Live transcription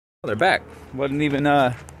They're back. Wasn't even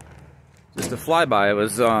just a flyby. It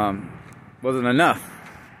was wasn't enough.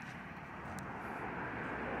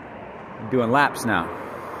 I'm doing laps now.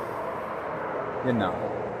 You know.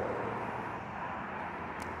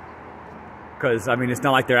 Because I mean, it's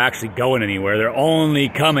not like they're actually going anywhere. They're only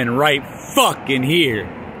coming right fucking here.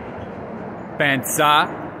 Fansa.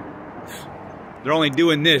 They're only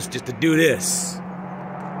doing this just to do this.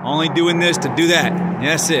 Only doing this to do that. And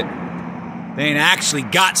that's it. They ain't actually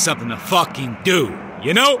got something to fucking do,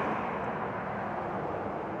 you know?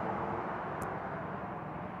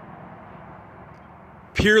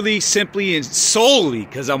 Purely, simply, and solely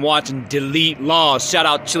because I'm watching Delete Laws. Shout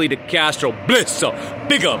out Chili de Castro. Blitz up.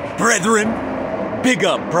 Big up, brethren. Big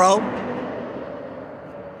up, bro.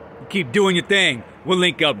 You keep doing your thing. We'll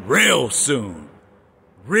link up real soon.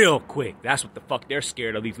 Real quick. That's what the fuck they're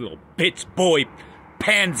scared of, these little bitch boy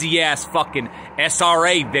pansy-ass fucking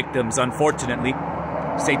SRA victims, unfortunately.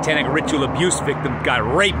 Satanic ritual abuse victims got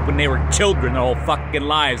raped when they were children their whole fucking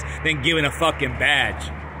lives, then given a fucking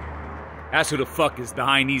badge. That's who the fuck is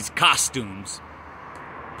behind these costumes.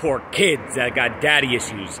 Poor kids that got daddy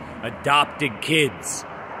issues. Adopted kids.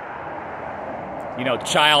 You know,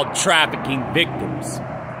 child trafficking victims.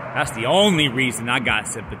 That's the only reason I got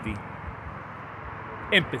sympathy.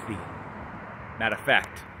 Empathy. Matter of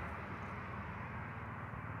fact.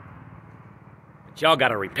 But y'all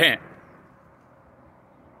gotta repent.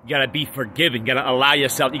 You gotta be forgiven. You gotta allow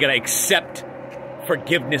yourself, you gotta accept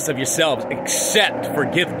forgiveness of yourselves. Accept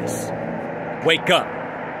forgiveness. Wake up.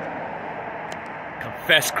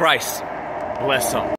 Confess Christ. Bless all.